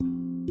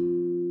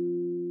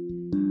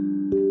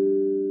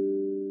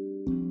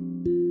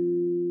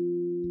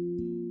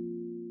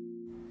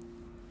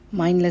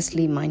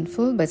Mindlessly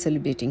Mindful by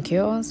Celebrating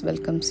Chaos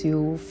welcomes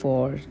you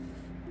for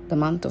the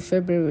month of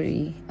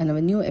February, and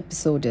our new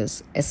episode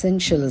is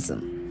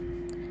Essentialism.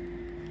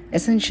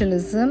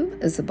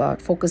 Essentialism is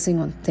about focusing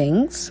on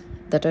things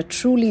that are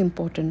truly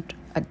important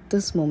at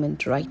this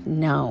moment right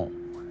now.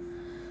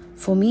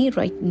 For me,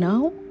 right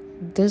now,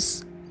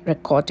 this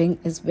recording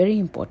is very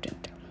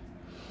important.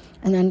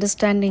 And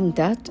understanding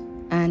that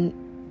and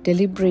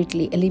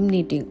deliberately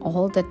eliminating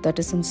all that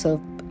doesn't serve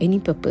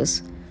any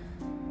purpose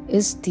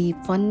is the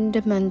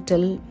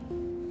fundamental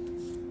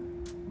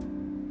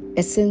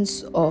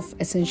essence of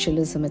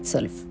essentialism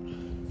itself.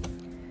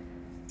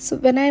 So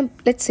when I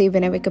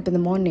wake up in the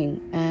morning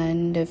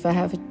and if I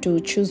have to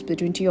choose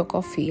between tea or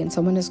coffee and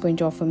someone is going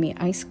to offer me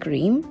ice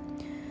cream,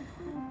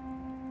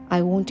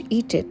 I won't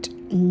eat it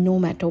no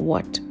matter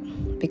what,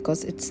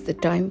 because it's the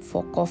time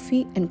for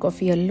coffee and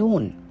coffee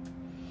alone.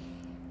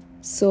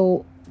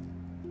 So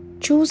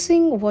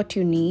choosing what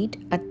you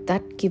need at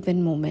that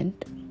given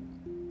moment,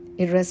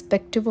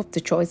 irrespective of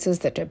the choices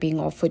that are being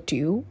offered to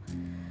you,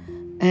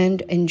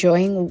 and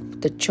enjoying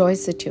the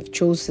choice that you have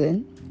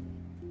chosen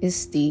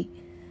is the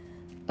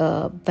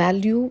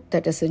value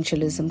that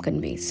essentialism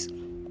conveys.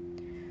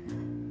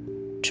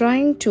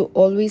 Trying to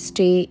always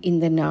stay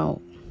in the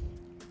now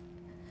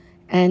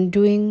and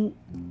doing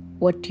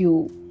what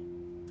you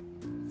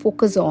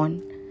focus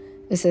on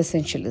is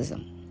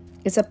essentialism.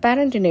 It's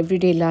apparent in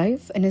everyday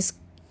life and is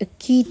a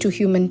key to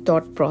human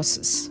thought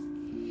process.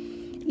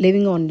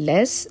 Living on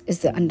less is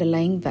the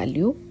underlying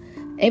value.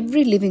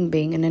 Every living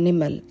being, an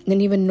animal,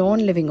 and even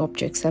non-living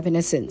objects have an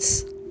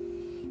essence,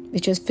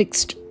 which is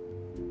fixed.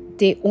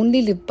 They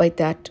only live by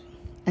that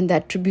and the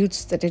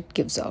attributes that it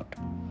gives out.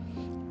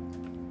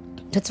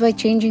 That's why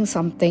changing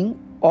something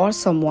or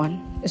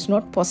someone is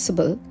not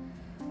possible,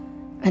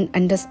 and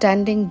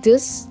understanding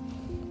this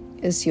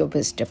is your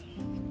wisdom.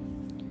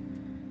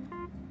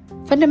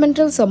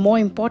 Fundamentals are more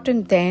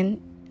important than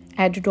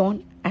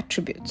added-on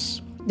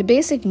attributes. The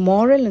basic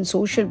moral and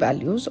social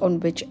values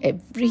on which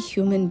every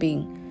human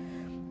being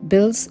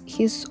builds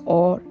his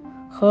or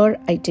her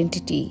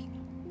identity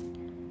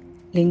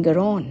linger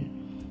on.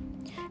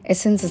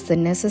 Essence is the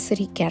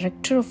necessary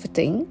character of a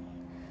thing.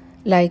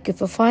 Like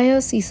if a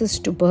fire ceases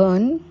to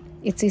burn,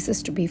 it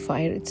ceases to be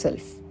fire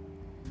itself.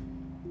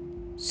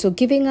 So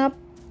giving up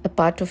a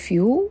part of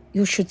you,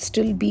 you should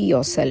still be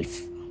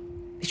yourself,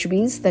 which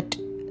means that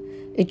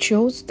it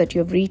shows that you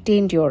have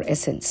retained your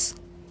essence,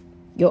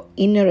 your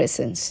inner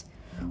essence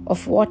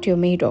of what you're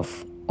made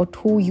of,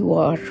 who you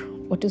are,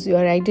 what is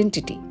your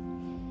identity.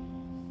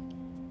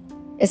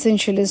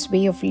 Essentialist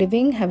way of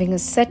living, having a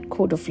set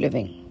code of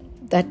living,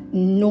 that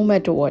no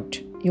matter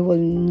what, you will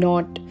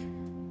not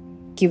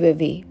give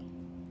away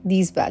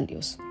these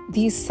values,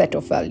 these set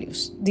of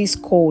values, this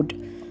code,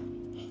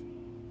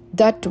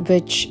 that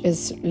which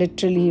is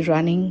literally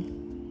running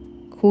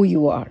who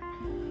you are.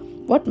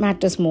 What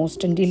matters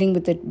most in dealing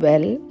with it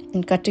well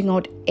and cutting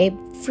out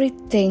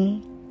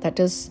everything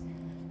that is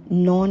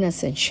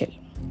non-essential.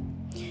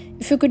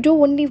 If you could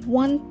do only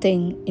one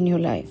thing in your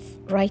life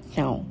right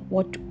now,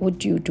 what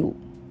would you do?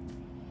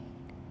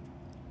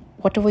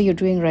 Whatever you're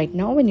doing right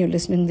now when you're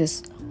listening to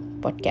this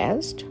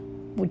podcast,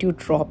 would you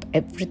drop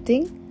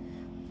everything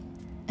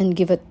and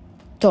give a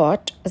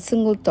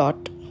single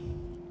thought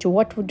to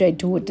what would I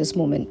do at this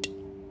moment?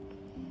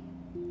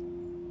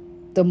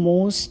 The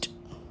most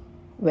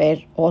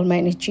where all my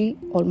energy,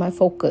 all my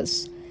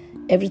focus,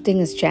 everything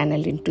is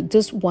channeled into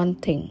this one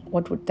thing,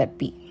 what would that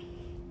be?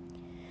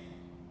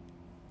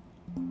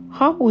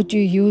 How would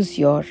you use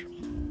your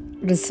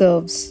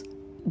reserves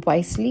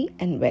wisely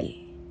and well?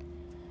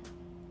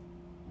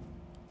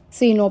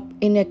 See,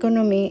 in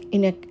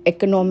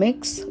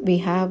economics, we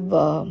have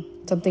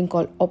something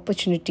called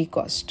opportunity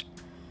cost.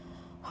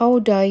 How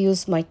would I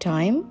use my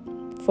time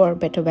for a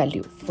better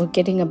value, for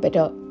getting a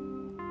better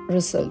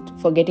result,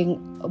 for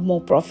getting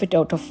more profit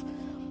out of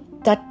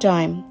that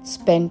time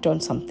spent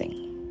on something?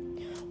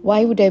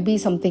 Why would I be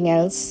something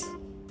else,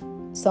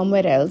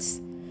 somewhere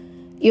else,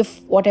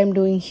 if what I'm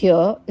doing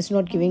here is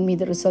not giving me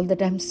the result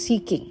that I'm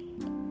seeking?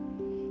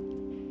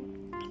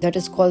 That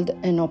is called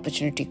an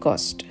opportunity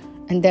cost.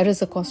 And there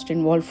is a cost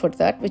involved for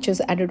that, which is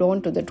added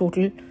on to the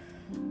total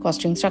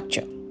costing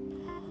structure.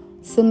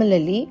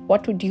 Similarly,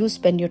 what would you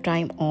spend your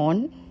time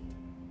on?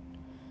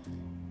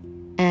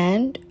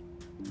 And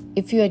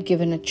if you had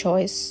given a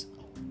choice,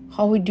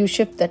 how would you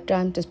shift that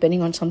time to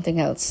spending on something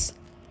else?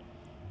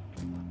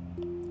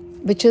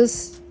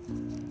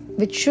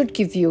 Which should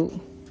give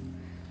you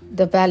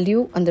the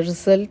value and the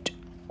result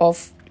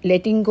of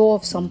letting go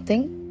of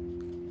something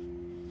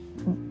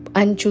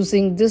and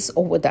choosing this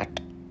over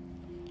that.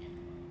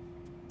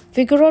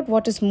 Figure out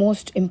what is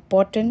most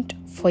important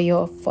for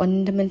your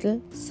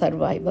fundamental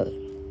survival.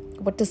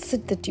 What is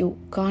it that you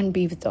can't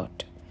be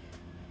without?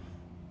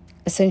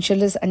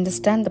 Essentialists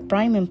understand the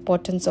prime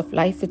importance of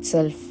life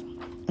itself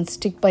and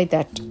stick by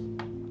that.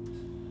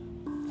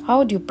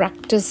 How do you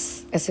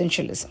practice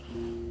essentialism?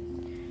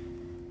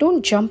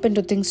 Don't jump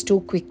into things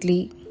too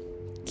quickly.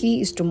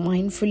 Key is to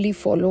mindfully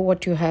follow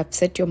what you have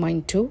set your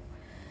mind to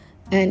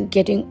and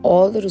getting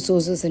all the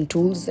resources and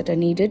tools that are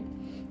needed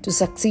to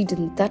succeed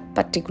in that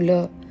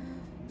particular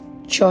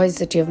choice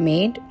that you have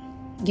made.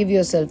 Give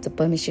yourself the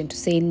permission to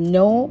say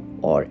no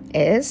or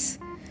yes.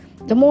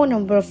 The more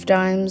number of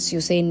times you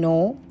say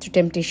no to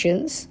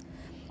temptations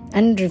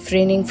and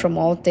refraining from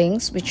all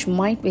things which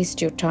might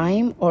waste your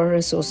time or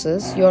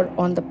resources, you're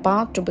on the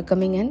path to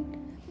becoming an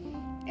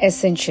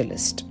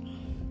essentialist.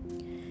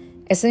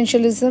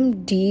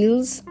 Essentialism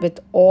deals with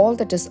all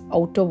that is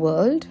outer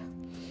world,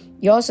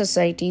 your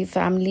society,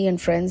 family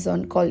and friends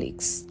and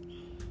colleagues.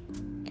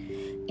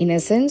 In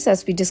essence,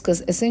 as we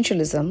discuss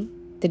essentialism,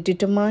 the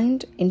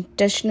determined,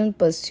 intentional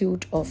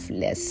pursuit of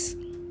less.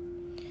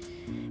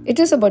 It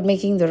is about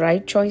making the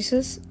right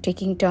choices,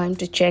 taking time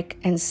to check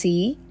and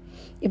see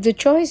if the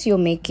choice you're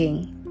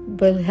making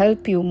will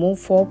help you move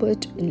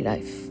forward in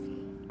life.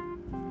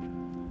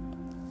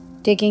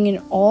 Taking in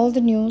all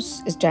the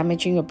news is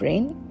damaging your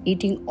brain.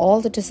 Eating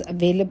all that is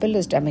available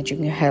is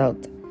damaging your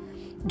health.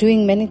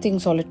 Doing many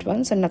things all at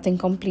once and nothing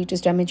complete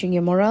is damaging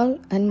your morale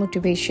and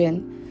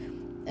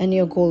motivation and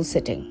your goal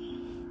setting.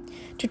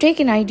 To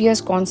take in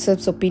ideas,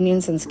 concepts,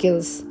 opinions and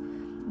skills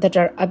that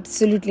are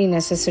absolutely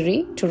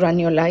necessary to run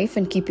your life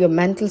and keep your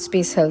mental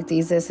space healthy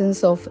is the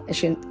essence of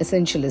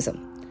essentialism.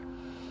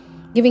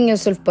 Giving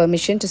yourself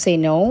permission to say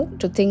no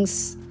to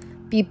things,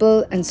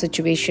 people and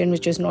situation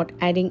which is not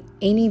adding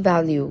any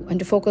value and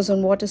to focus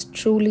on what is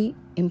truly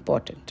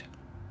important.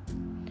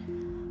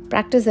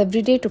 Practice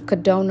every day to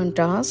cut down on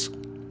tasks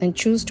and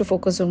choose to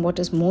focus on what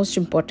is most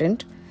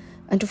important,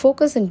 and to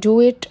focus and do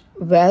it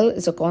well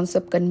is a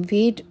concept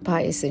conveyed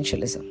by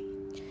essentialism.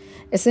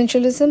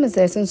 Essentialism is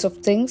the essence of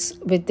things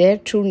with their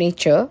true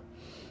nature,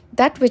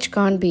 that which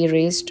can't be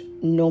erased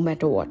no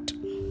matter what.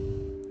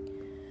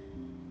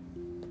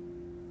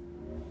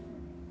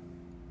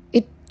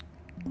 It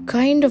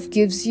kind of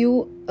gives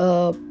you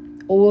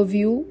an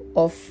overview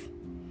of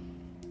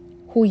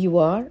who you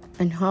are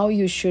and how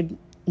you should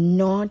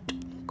not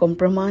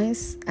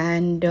compromise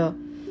and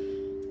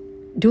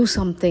do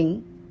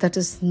something that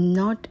is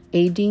not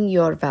aiding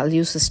your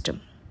value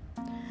system.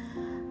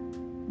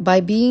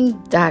 By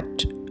being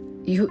that,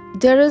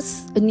 there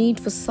is a need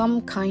for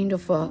some kind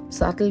of a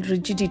subtle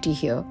rigidity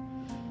here,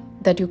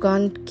 that you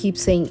can't keep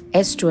saying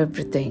yes to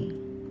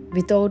everything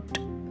without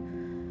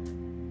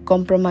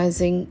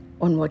compromising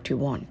on what you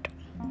want.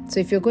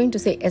 So if you're going to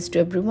say yes to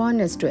everyone,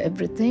 yes to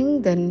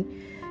everything, then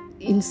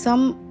in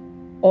some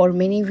or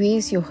many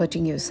ways you're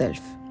hurting yourself.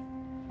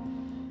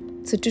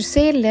 So to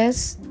say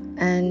less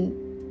and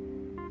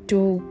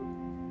to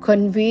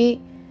convey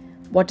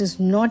what is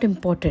not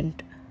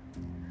important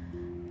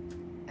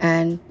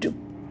and to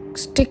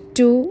stick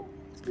to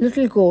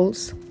little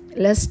goals,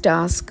 less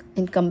tasks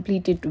and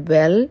complete it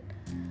well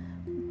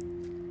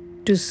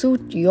to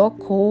suit your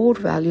core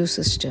value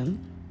system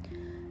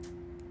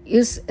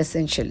is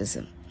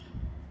essentialism.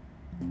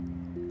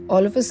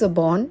 All of us are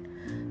born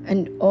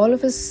and all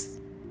of us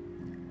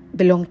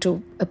belong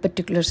to a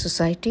particular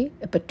society,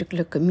 a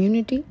particular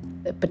community,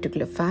 a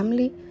particular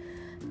family,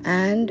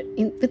 and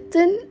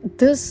within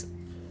this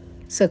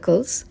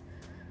circles,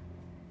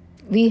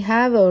 we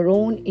have our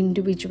own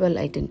individual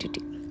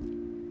identity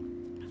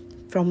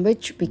from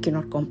which we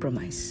cannot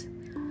compromise.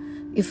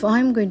 If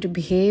I'm going to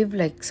behave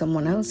like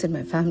someone else in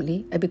my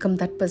family, I become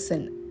that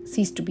person,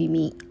 cease to be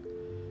me.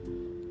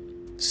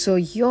 So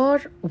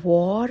your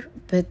war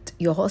with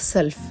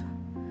yourself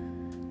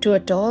to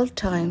at all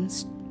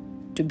times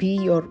to be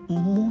your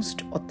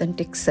most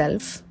authentic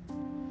self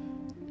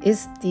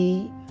is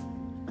the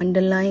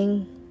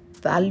underlying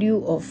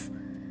value of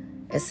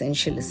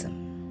essentialism.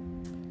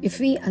 If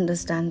we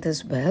understand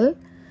this well,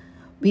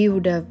 we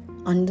would have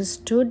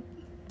understood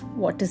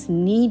what is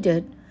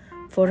needed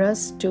for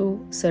us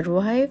to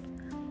survive,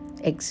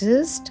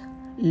 exist,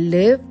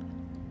 live,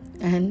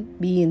 and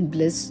be in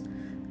bliss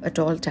at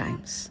all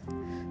times.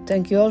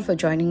 Thank you all for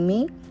joining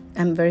me.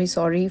 I'm very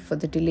sorry for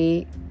the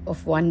delay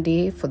of one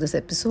day for this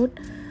episode.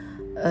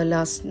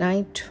 Last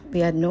night we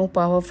had no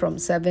power from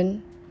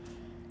 7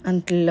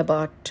 until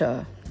about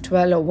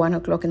 12 or 1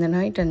 o'clock in the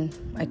night, and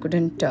I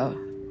couldn't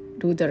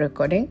do the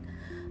recording.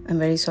 I'm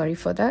very sorry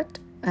for that,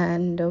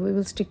 and we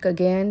will stick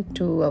again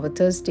to our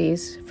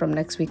Thursdays from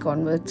next week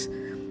onwards.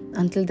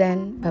 Until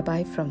then,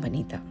 bye-bye from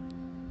Vanita.